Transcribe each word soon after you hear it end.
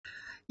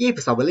E aí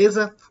pessoal,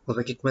 beleza?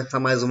 Vamos aqui começar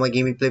mais uma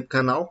gameplay pro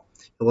canal.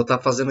 Eu vou estar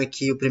fazendo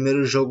aqui o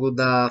primeiro jogo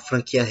da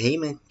franquia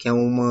Rayman, que é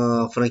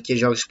uma franquia de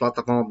jogos de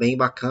plataforma bem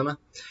bacana.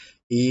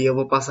 E eu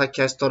vou passar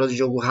aqui a história do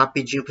jogo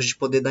rapidinho para a gente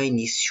poder dar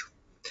início.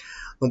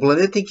 No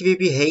planeta em que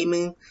vive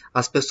Rayman,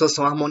 as pessoas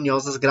são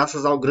harmoniosas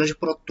graças ao grande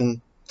Proton.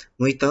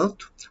 No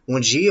entanto, um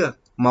dia,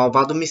 o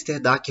malvado Mr.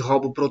 Dark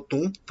rouba o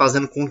Proton,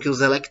 fazendo com que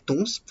os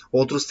Electoons,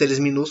 outros seres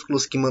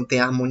minúsculos que mantêm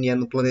a harmonia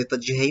no planeta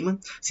de Rayman,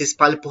 se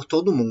espalhem por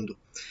todo o mundo.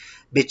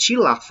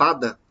 Betila, a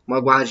fada, uma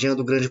guardiã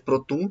do grande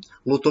Proton,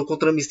 lutou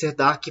contra Mr.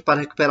 Dark para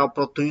recuperar o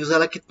Proton e os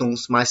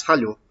Electoons, mas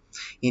falhou.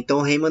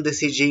 Então Rayman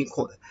decide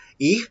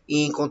ir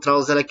e encontrar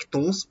os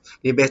Electoons,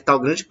 libertar o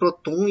grande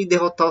Proton e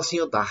derrotar o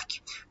Sr. Dark.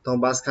 Então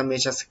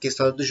basicamente essa aqui é a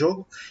história do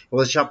jogo. Eu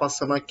vou deixar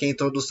passando aqui a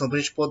introdução para a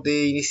gente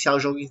poder iniciar o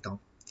jogo então.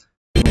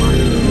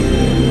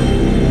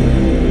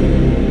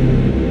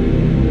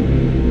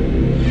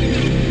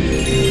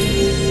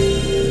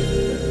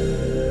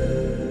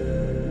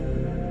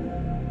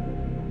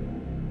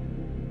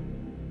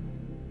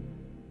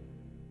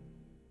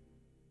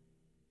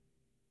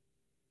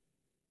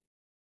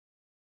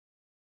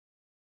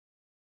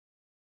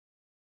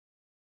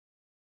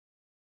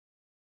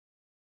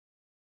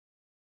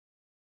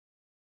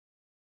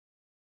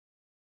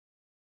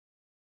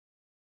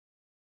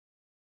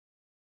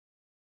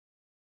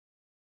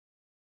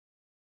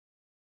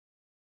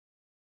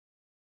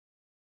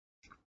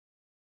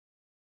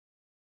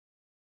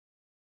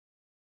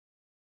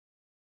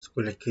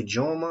 Escolha aqui o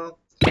idioma,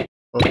 vou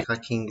colocar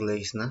aqui em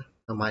inglês, né?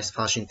 É mais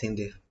fácil de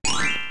entender.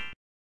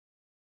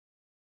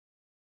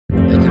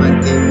 Aqui vai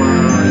ter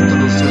uma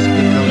introdução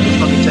explicando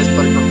justamente a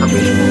história que eu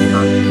acabei de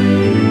contar.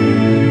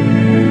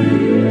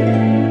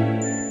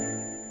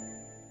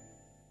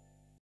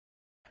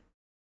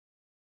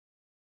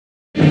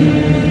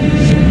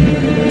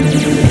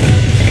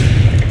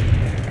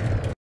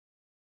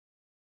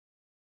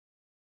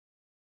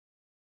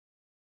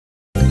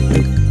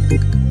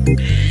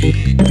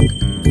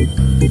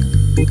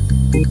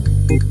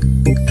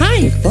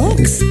 Hi,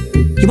 folks!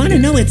 You want to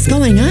know what's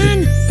going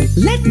on?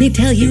 Let me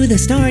tell you the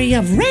story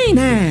of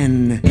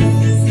Rayman!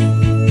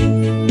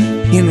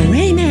 In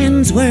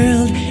Rayman's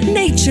world,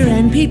 nature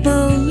and people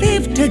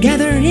live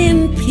together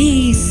in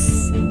peace.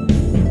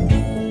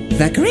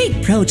 The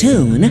Great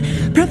Proton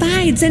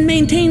provides and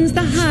maintains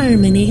the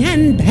harmony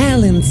and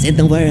balance in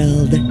the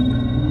world.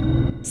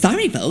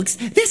 Sorry, folks,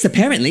 this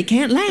apparently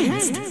can't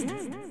last.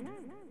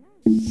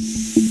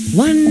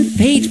 One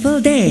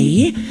fateful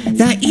day,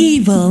 the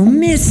evil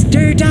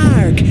Mr.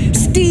 Dark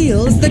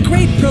steals the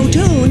Great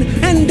Proton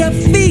and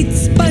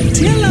defeats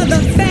Batilla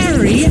the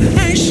Fairy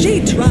as she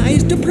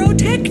tries to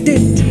protect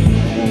it.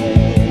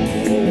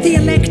 The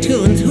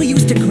Electoons who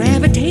used to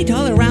gravitate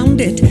all around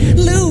it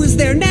lose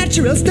their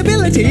natural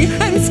stability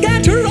and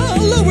scatter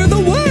all over the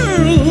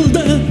world.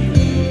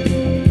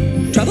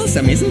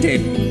 Troublesome, isn't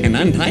it? And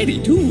untidy,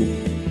 too.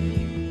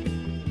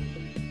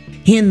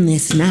 In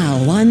this now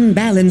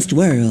unbalanced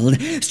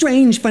world,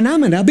 strange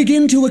phenomena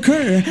begin to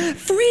occur.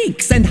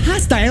 Freaks and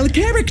hostile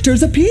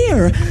characters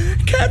appear,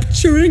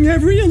 capturing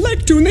every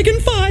Electoon they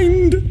can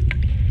find.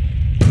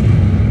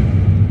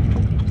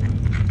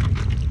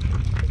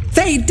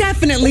 They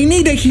definitely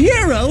need a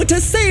hero to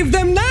save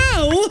them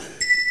now!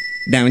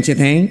 Don't you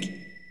think?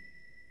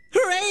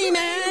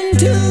 Rayman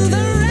to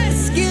the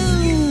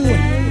rescue!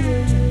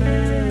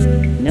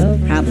 No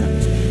problem.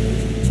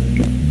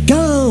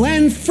 Go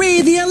and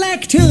free the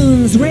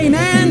Electoons,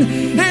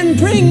 Rayman, and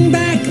bring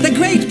back the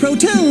Great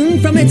Proton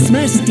from its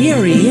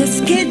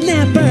mysterious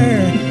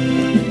kidnapper.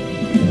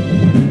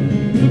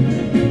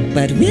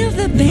 But will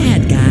the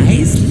bad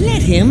guys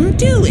let him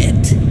do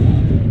it?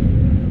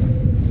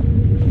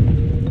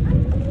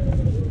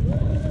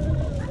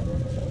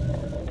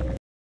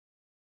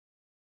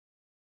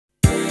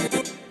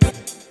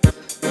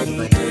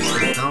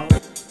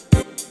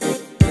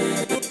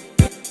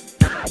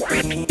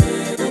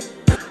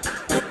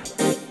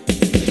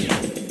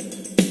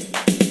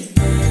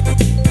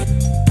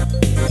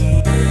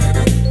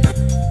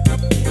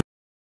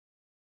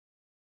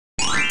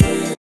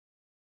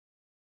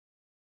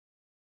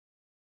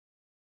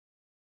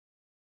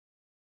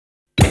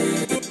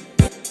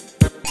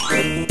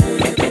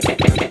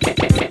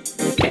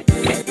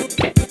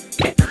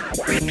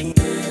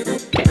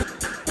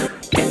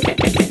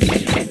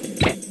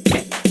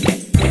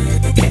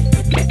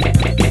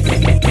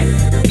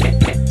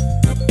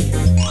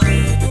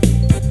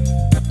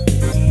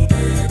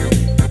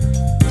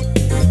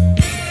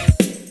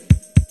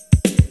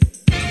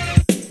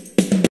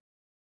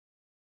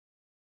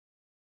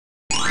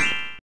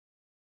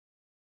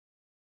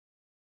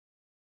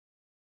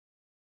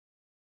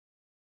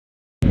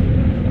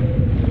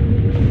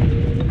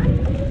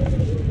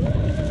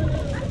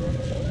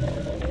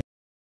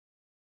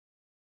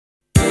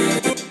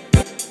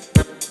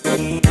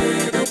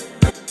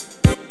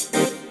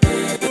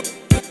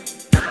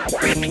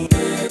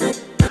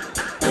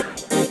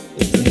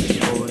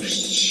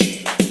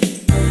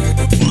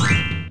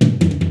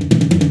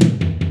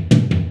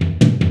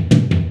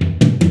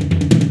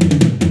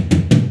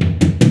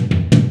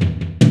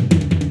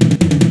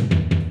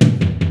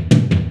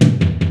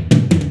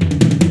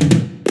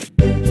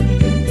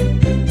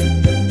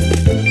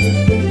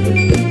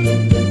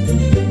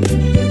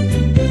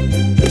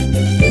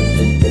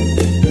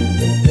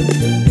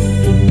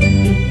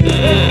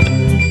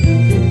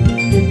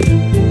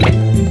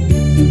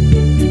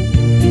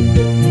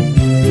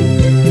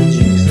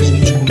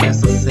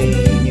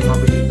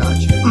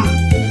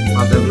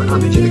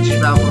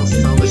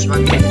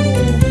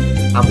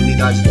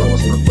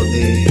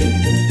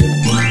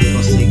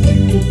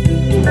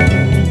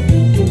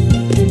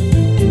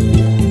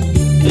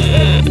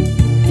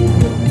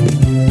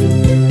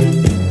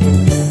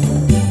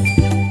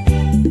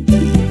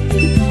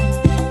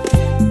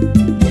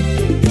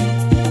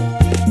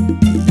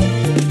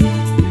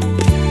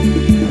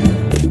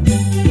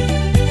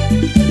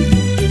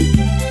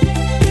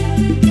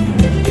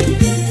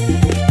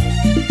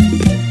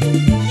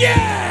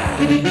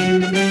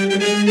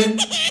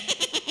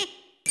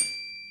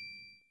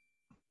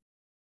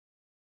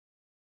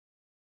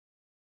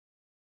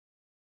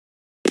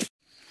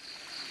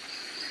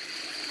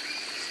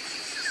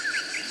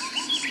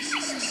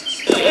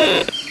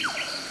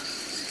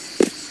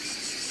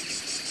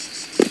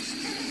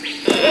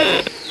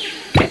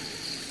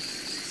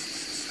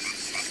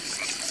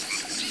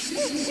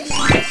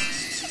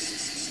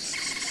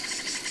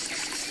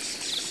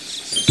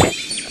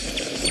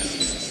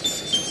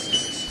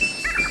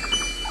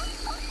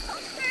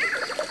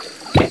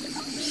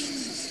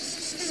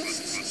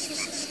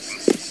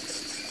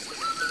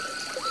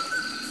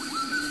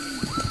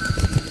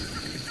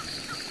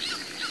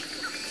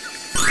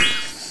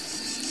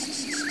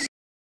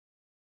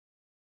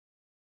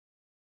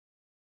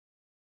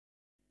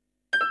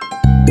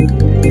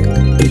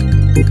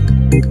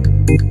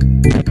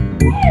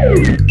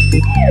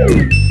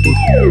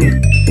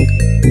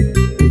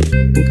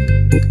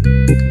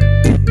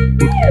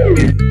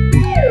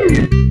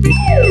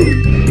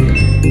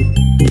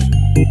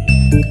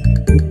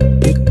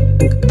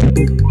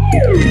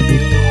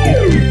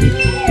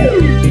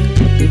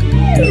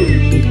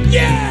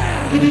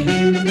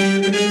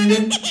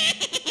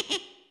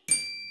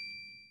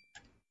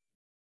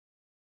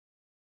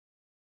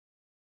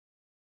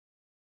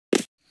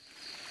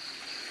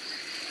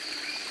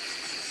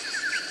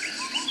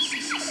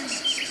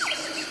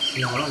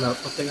 Não dá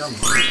pra pegar não.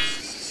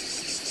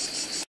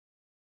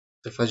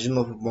 Você faz de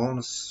novo o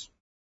bônus.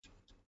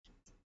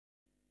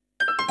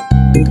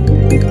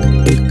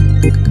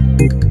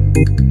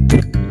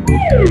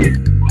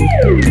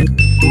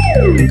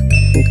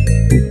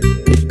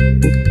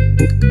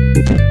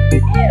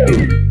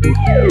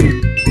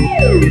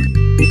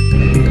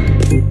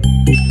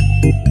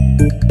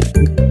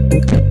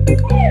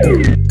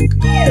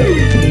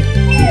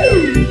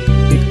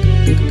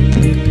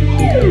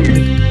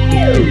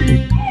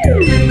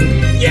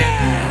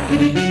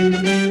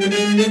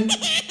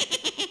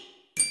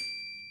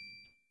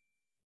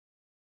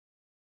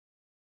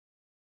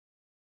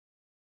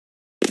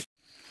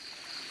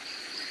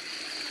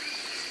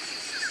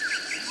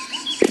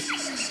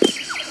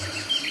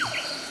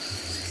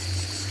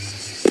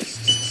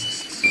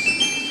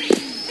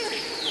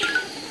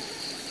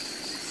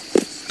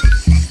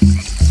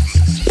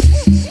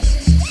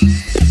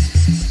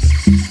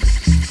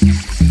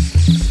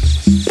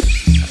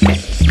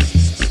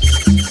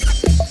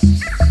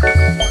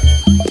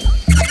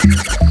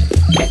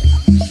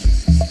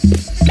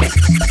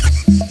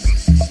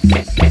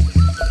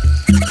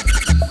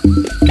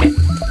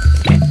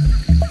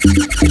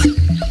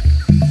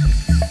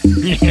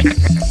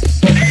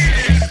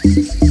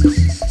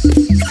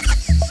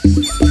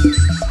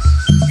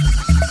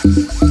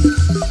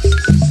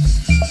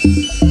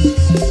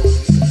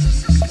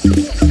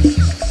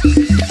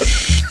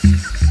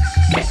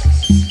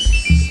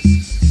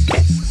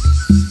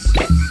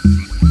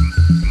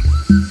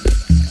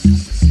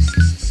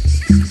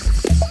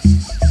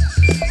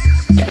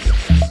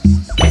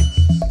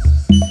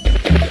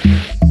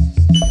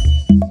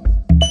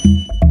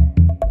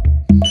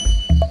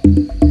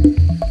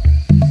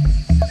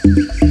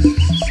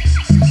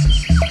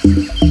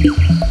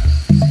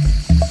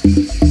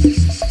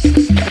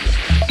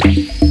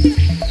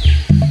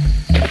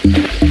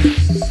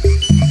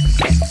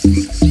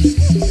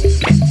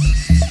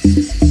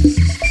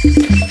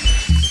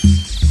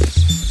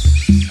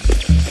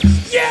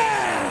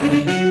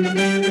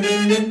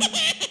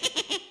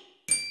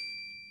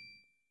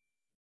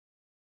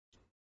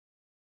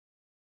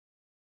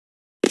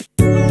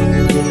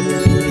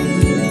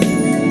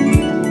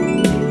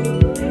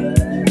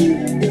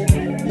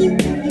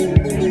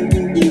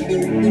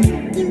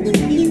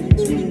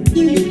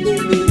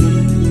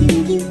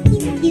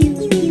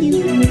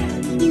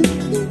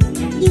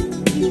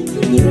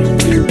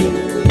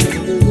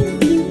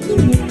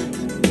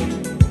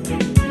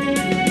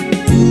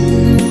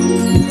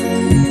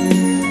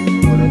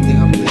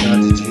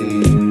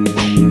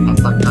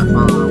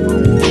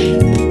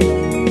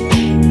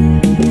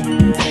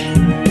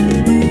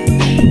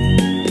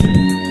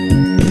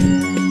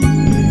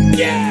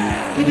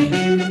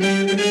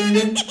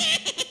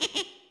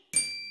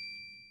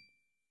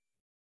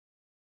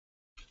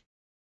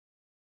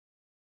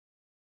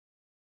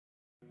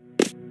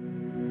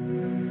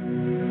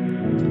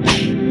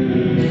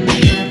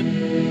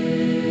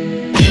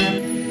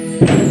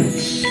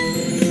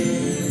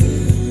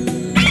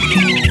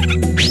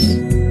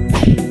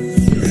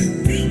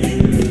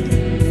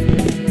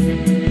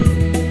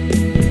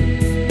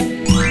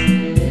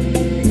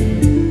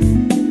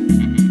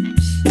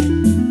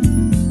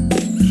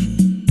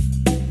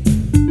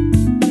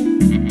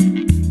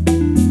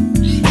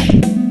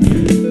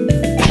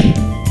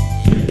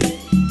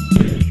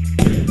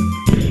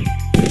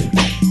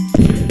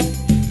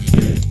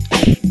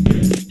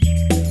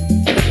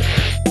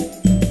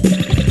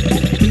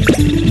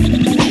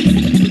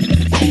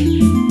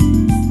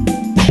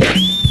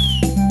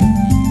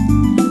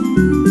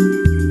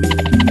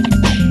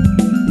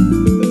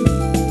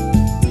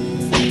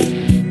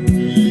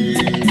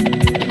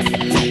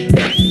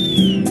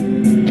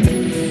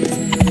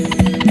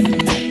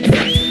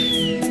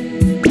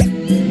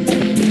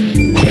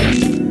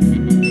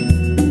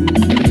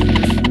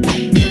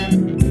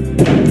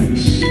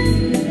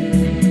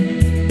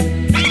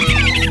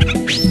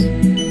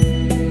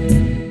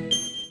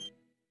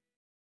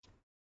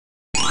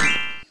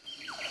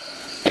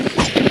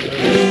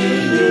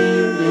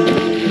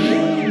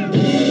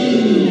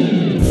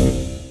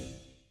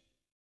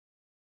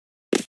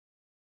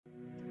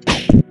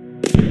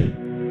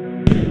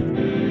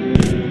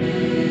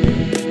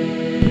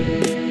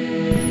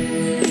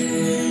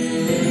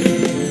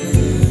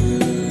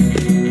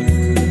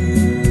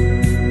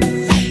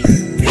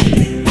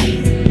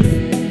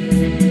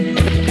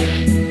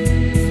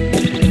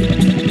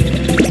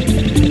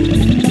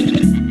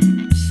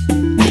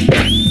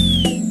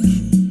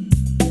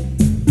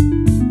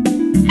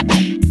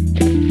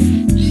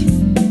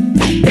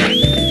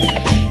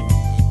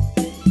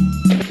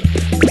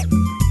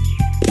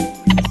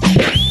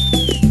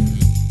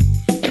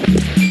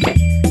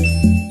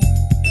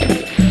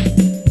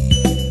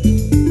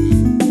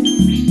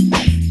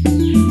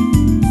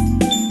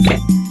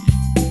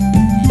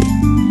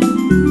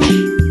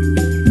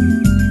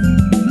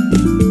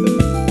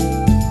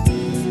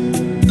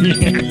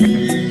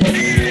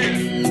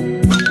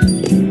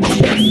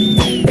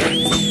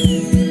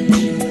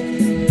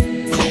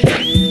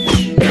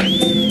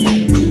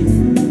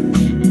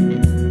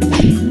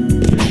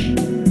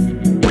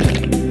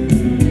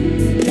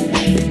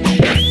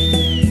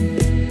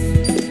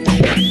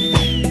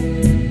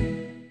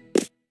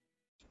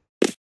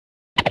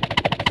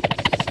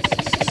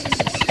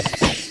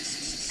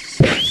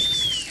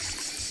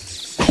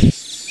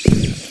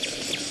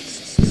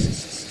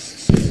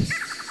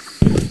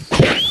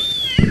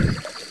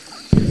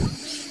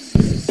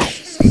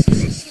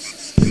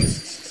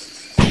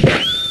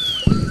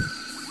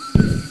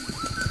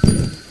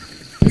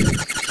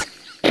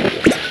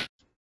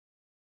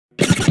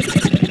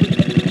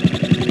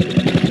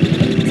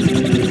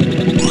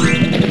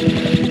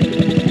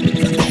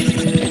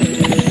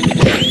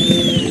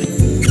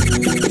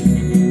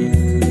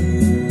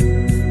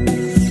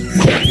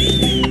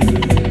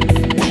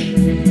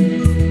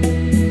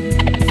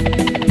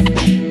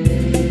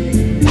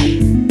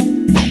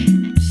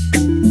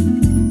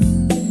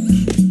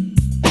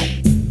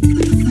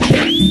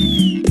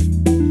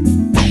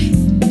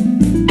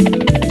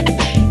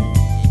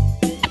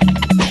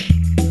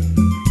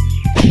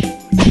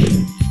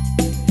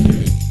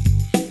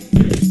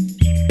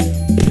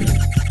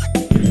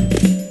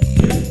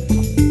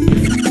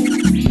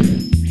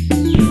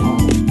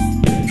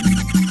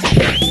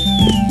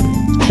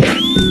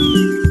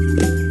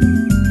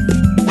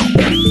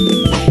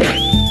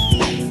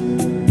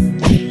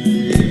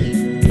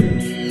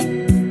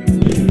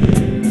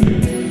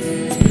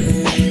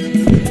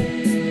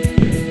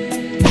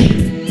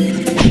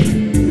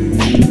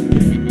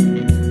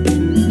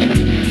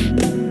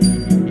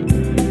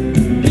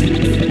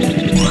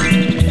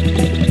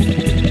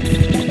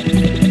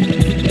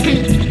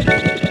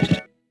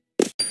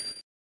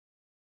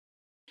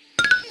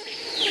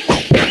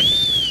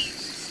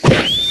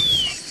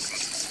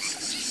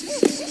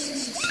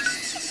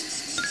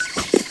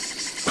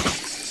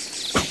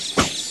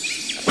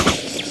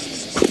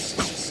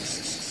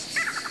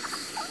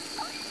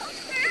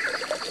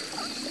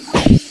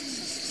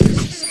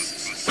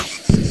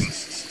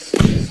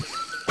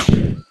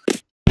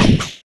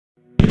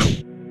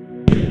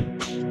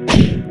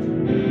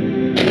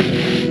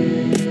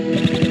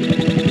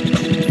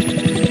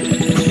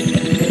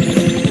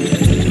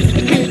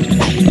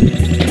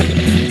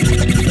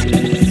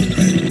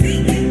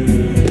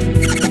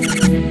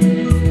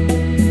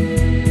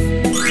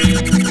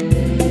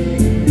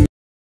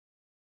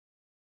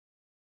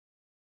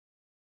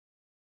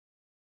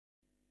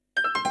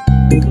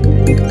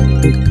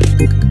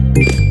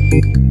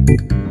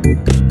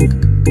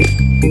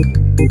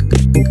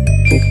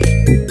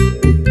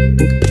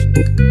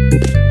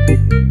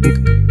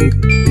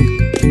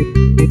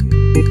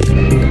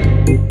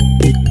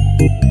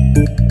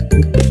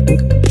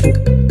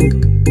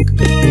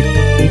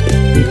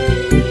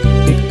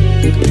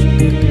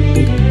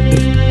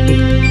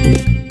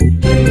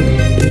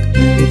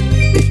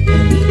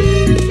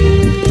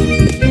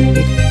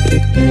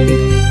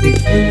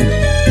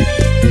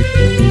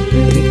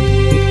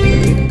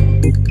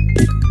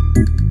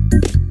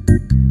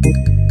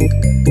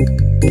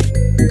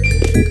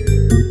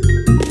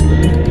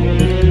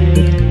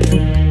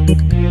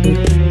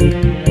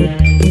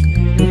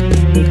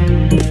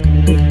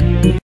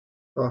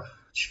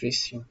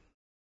 Difícil.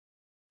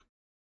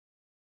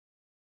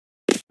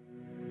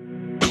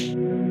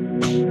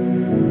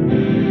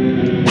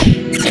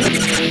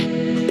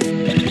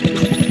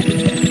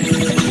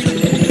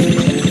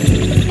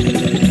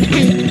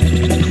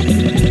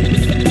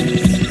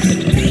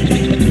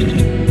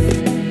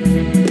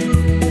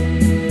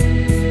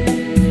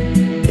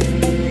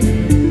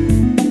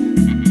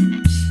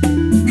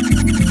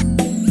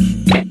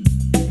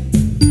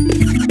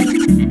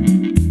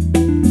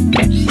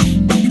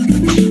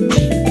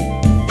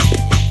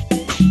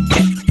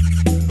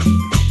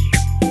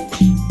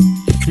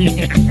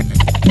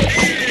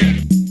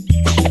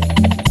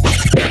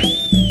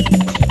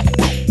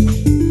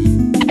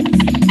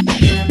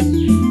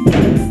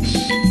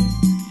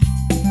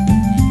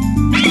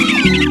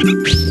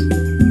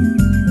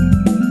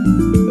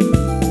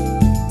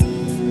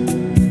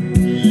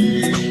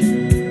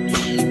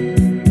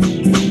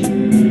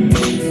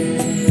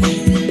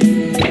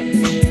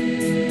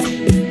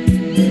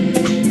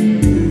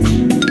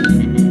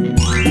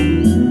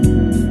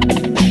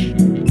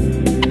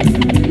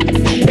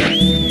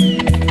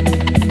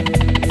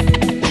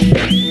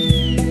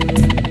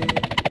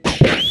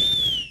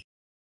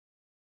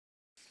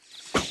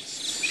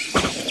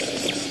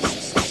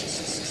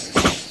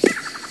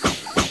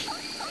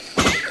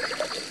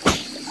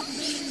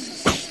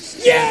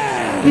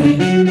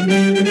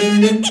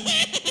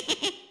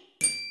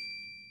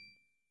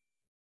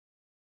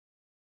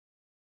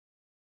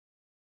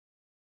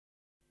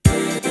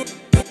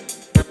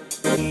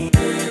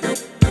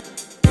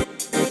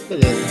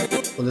 Beleza,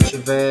 quando eu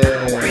tiver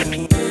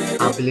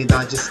a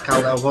habilidade de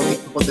escalar, eu vou ter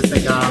que poder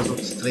pegar os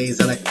outros 3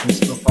 Electoons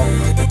que estão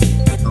faltando.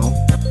 Então,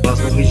 o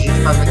próximo vídeo a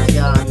gente faz aqui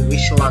a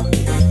Wish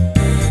Lagoon.